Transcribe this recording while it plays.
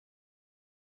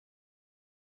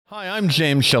Hi, I'm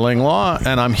James Shillinglaw,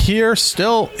 and I'm here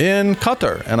still in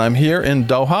Qatar, and I'm here in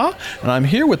Doha, and I'm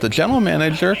here with the general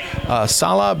manager,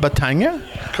 Salah Batanga.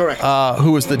 Correct.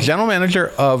 Who is the general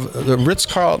manager of the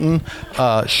Ritz-Carlton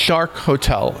Shark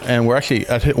Hotel, and we're actually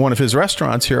at one of his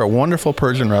restaurants here, a wonderful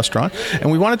Persian restaurant,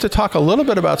 and we wanted to talk a little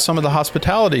bit about some of the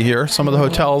hospitality here, some of the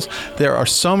hotels. There are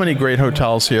so many great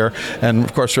hotels here, and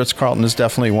of course Ritz-Carlton is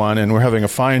definitely one, and we're having a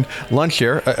fine lunch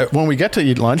here. When we get to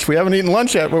eat lunch, we haven't eaten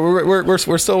lunch yet, but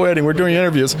we're still waiting. We're doing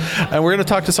interviews, and we're going to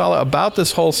talk to Salah about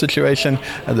this whole situation,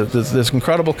 this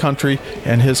incredible country,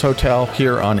 and his hotel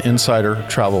here on Insider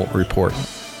Travel Report.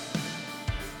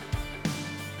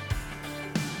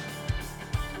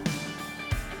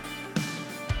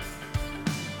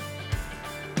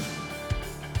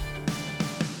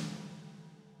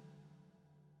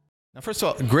 First of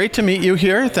all, great to meet you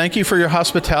here. Thank you for your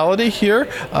hospitality here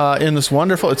in this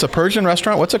wonderful, it's a Persian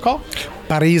restaurant. What's it called?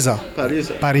 Pariza.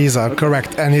 Okay.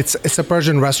 Correct. And it's a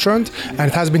Persian restaurant, and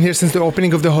it has been here since the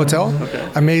opening of the hotel. Okay.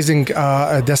 Amazing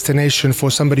destination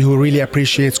for somebody who really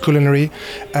appreciates culinary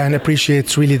and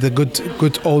appreciates really the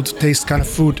good old taste kind of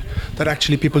food that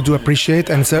actually people do appreciate.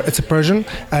 And it's a Persian,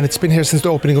 and it's been here since the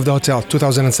opening of the hotel,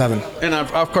 2007. And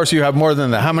of course you have more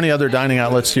than that. How many other dining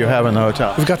outlets do you have in the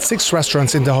hotel? We've got 6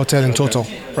 restaurants in the hotel in total.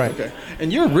 Right. Okay.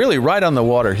 And you're really right on the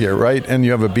water here, right? And you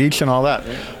have a beach and all that.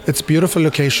 It's a beautiful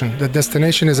location. The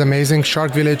destination is amazing.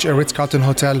 Shark Village, a Ritz-Carlton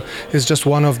hotel, is just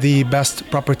one of the best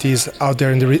properties out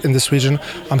there in this region.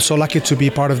 I'm so lucky to be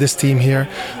part of this team here.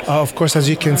 Of course, as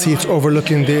you can see, it's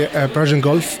overlooking the Persian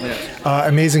Gulf.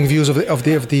 Amazing views of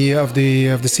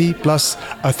the sea, plus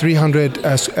a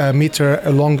 300 meter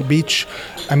long beach.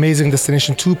 Amazing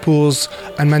destination, 2 pools,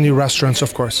 and many restaurants,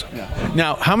 of course.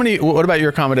 Now, what about your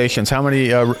accommodations? How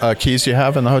many keys do you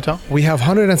have in the hotel? We have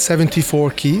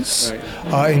 174 keys,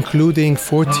 including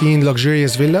 14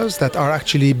 luxurious villas that are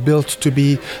actually built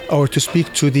to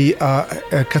speak to the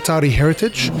Qatari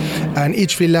heritage. And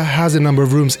each villa has a number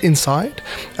of rooms inside,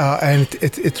 and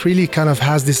it really kind of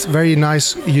has this very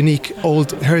nice, unique,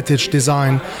 old heritage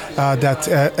design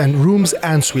and rooms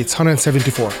and suites,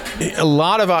 174. A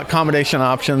lot of accommodation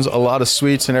options, a lot of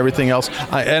suites and everything else,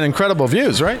 and incredible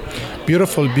views, right?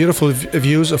 Beautiful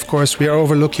views. Of course, we are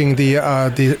overlooking the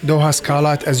Doha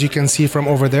skyline, as you can see from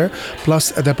over there,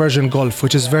 plus the Persian Gulf,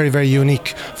 which is very, very unique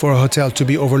for a hotel to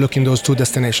be overlooking those 2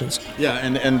 destinations. Yeah,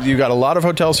 and you got a lot of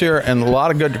hotels here and a lot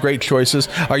of great choices.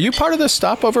 Are you part of this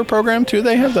Stopover program too?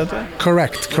 They have that there?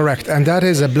 Correct. And that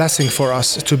is a blessing for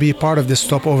us to be part of this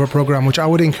Stopover program, which I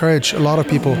would encourage a lot of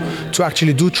people to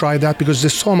actually do try that, because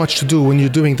there's so much to do when you're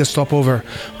doing the Stopover.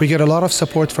 We get a lot of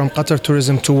support from Qatar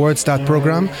Tourism towards that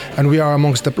program, and we are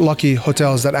amongst the lucky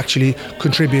hotels that actually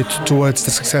contribute towards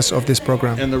the success of this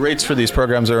program. And the rates for these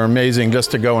programs are amazing,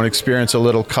 just to go and experience a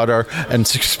little Qatar and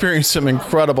experience some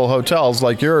incredible hotels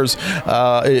like yours.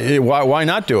 Why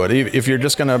not do it? If you're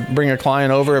just going to bring a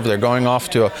client over, if they're going off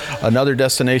to another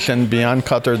destination beyond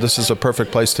Qatar, this is a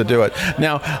perfect place to do it.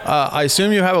 Now, I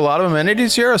assume you have a lot of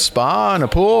amenities here, a spa and a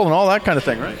pool and all that kind of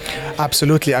thing, right?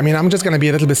 Absolutely. I mean, I'm just going to be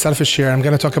a little bit selfish here. I'm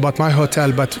going to talk about my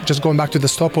hotel, but just going back to the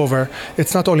Stopover,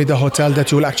 it's not only the hotel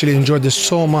that you will actually enjoy. There's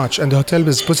so much, and the hotel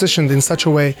is positioned in such a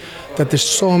way that there's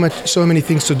so many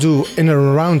things to do in and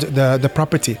around the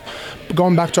property.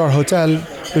 Going back to our hotel,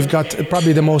 we've got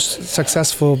probably the most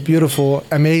successful, beautiful,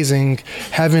 amazing,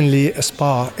 heavenly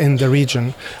spa in the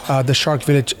region, the Shark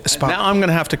Village Spa. Now I'm going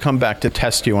to have to come back to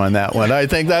test you on that one. I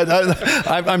think that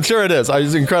I'm sure it is.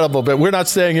 It's incredible, but we're not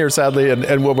staying here, sadly,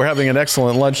 and we're having an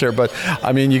excellent lunch here. But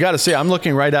I mean, you got to see. I'm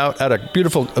looking right out at a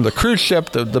beautiful the cruise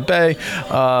ship, the bay.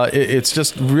 It's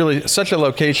just really such a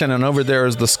location, and over there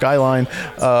is the skyline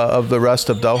of the rest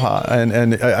of Doha,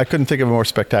 and I couldn't think of a more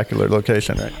spectacular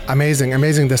location. Right?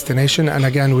 Amazing destination, and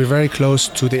again, we're very close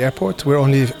to the airport. We're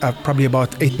only probably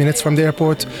about 8 minutes from the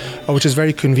airport, which is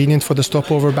very convenient for the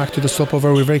Stopover. Back to the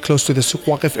Stopover, we're very close to the Souq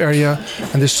Waqif area,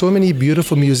 and there's so many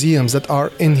beautiful museums that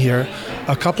are in here,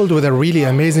 coupled with a really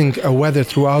amazing weather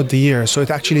throughout the year. So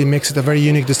it actually makes it a very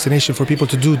unique destination for people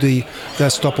to do the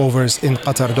stopovers in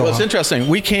Qatar, Doha. Well, it's interesting.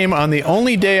 We came on the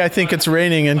only day I think it's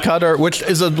raining in Qatar, which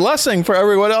is a blessing for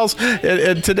everyone else.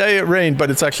 Today it rained, but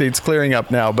it's clearing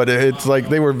up now. But it's like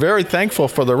they were very thankful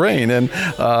for the rain, and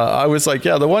I was like,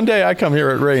 yeah, the one day I come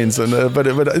here it rains, and but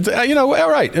it's, all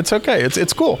right, it's okay,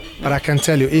 it's cool. But I can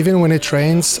tell you, even when it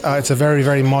rains, it's a very,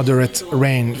 very moderate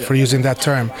rain, for using that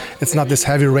term. It's not this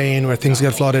heavy rain where things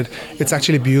get flooded. It's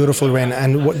actually beautiful rain,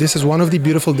 and this is one of the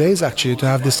beautiful days actually to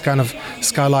have this kind of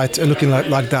skylight looking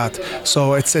like that.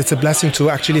 So it's a blessing to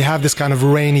actually have this kind of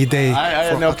rainy day. I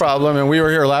had no problem, and we were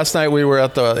here last night. We were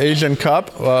at the Asian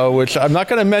Cup, which I'm not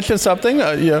going to mention something.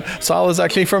 Salah is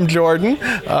actually from Jordan.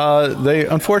 they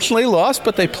unfortunately lost,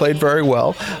 but they played very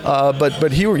well.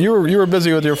 But you were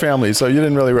busy with your family, so you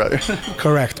didn't really.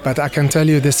 Correct, but I can tell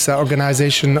you this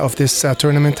organization of this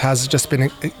tournament has just been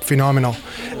phenomenal.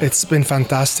 It's been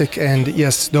fantastic, and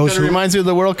yes, those who reminds you of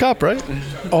the World Cup, right?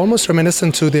 Almost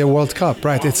reminiscent to the World Cup,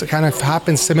 right? It's kind of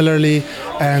happened similarly,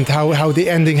 and how the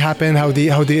ending happened, how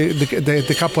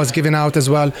the cup was given out as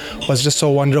well was just so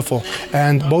wonderful.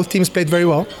 And both teams played very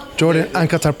well. Jordan and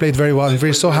Qatar played very well, and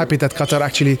we're so happy that Qatar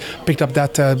actually picked up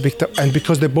that and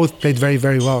because they both played very,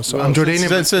 very well. So I'm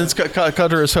Jordanian. Since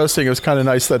Qatar is hosting, it was kind of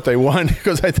nice that they won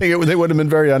because I think they would have been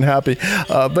very unhappy.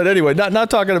 But anyway, not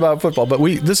talking about football, but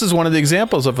this is one of the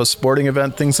examples of a sporting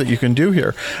event, things that you can do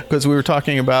here. Because we were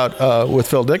talking about with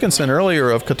Phil Dickinson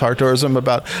earlier of Qatar Tourism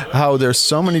about how there's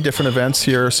so many different events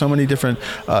here, so many different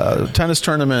tennis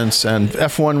tournaments and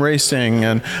F1 racing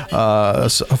and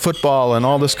football and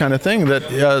all this kind of thing that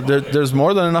there's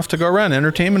more than enough to go around.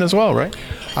 Entertainment as well, right?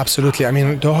 Absolutely. I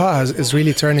mean, Doha is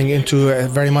really turning into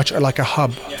very much like a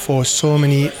hub for so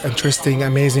many interesting,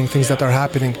 amazing things that are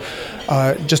happening.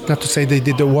 Just not to say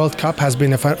the World Cup has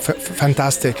been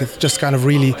fantastic. It just kind of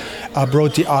really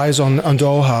brought the eyes on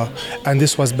Doha, and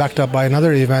this was backed up by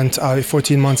another event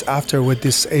 14 months after with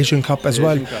this Asian Cup as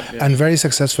well, and very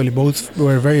successfully. Both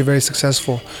were very, very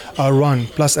successful run.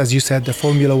 Plus, as you said, the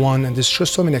Formula One, and there's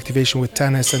just so many activation with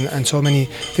tennis and so many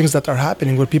things that are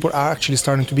happening where people are actually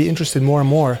starting to be interested more and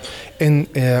more in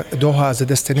Doha as a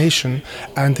destination,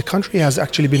 and the country has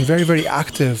actually been very, very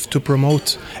active to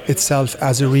promote itself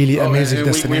as a really amazing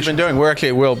destination. We've been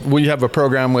doing. We have a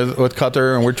program with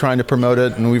Qatar, and we're trying to promote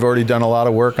it, and we've already done a lot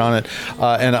of work on it.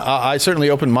 And I certainly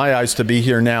opened my eyes to be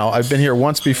here now. I've been here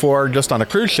once before, just on a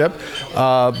cruise ship,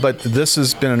 but this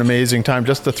has been an amazing time.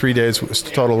 Just the 3 days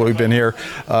total we've been here.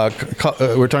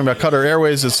 We're talking about Qatar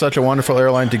Airways. It's such a wonderful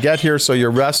airline to get here, so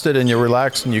you're rested and you're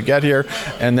relaxed, and you get here,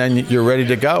 and then you're ready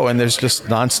to go. And there's just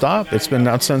nonstop. It's been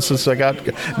nonsense since I got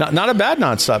not a bad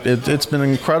nonstop. It's been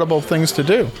incredible things to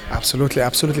do. Absolutely.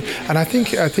 And I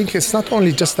think it's not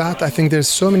only just that. I think there's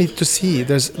so many to see.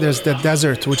 There's the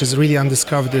desert, which is really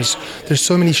undiscovered. There's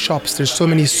so many shops. There's so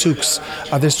many souks.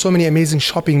 There's so many amazing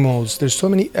shopping malls. There's so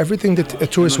many everything that a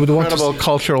tourist would want to see. Incredible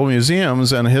cultural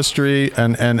museums and history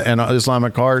and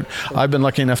Islamic art. I've been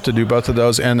lucky enough to do both of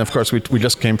those, and of course we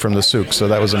just came from the souk, so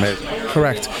that was amazing.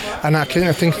 Correct. And I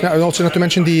think also not to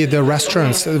mention the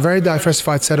restaurants. A very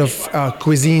diversified set of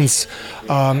cuisines,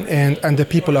 and the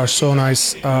people are so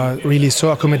nice, really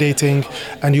so accommodating,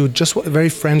 and you just very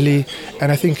friendly.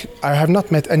 And I think I have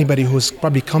not met anybody who's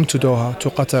probably come to Doha, to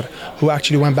Qatar, who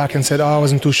actually went back and said, I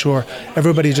wasn't too sure.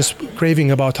 Everybody just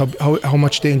craving about how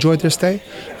much they enjoyed their stay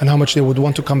and how much they would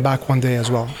want to come back one day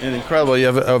as well. And incredible. You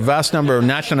have a vast number of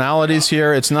nationalities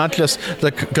here. It's not just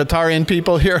the Qatarian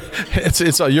people here. It's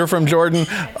you're from Jordan,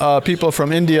 people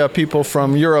from India, people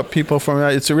from Europe, people from.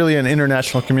 It's really an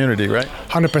international community, right?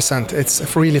 100%.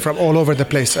 It's really from all over the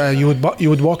place. You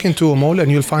would walk into a mall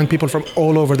and you'll find people from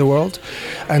all over the world,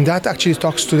 and that actually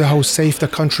talks to how safe the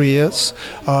country is.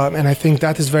 And I think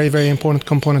that is very, very important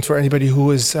component for anybody who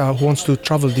wants to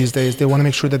travel these days. They want to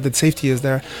make sure that the safety is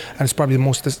there, and it's probably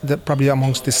probably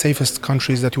amongst the safest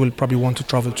countries that you will probably want to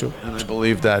travel to. And I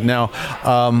believe that. Now,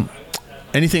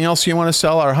 anything else you want to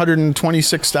sell our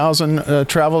 126,000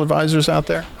 travel advisors out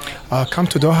there? Come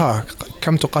to Doha.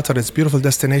 Come to Qatar. It's a beautiful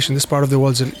destination. This part of the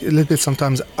world is a little bit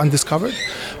sometimes undiscovered,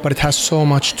 but it has so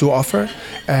much to offer,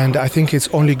 and I think it's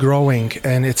only growing,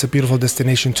 and it's a beautiful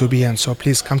destination to be in. So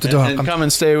please come to Doha. And come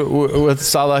and stay with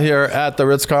Salah here at the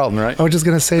Ritz-Carlton, right? I was just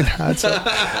going to say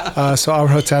that. So our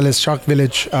hotel is Shark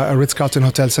Village, a Ritz-Carlton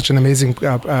hotel, such an amazing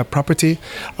property.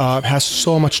 Has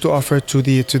so much to offer to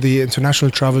the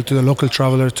international travel, to the local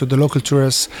traveler, to the local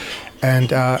tourists. And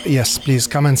yes, please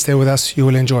come and stay with us. You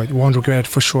will enjoy it. You won't regret it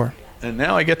for sure. And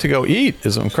now I get to go eat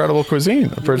is incredible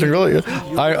cuisine. Really,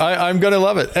 I'm going to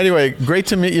love it. Anyway, great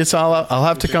to meet you, Salah. I'll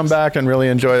have to come back and really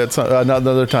enjoy it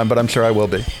another time, but I'm sure I will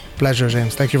be. Pleasure,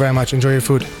 James. Thank you very much. Enjoy your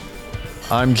food.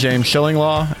 I'm James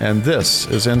Shillinglaw, and this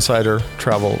is Insider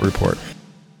Travel Report.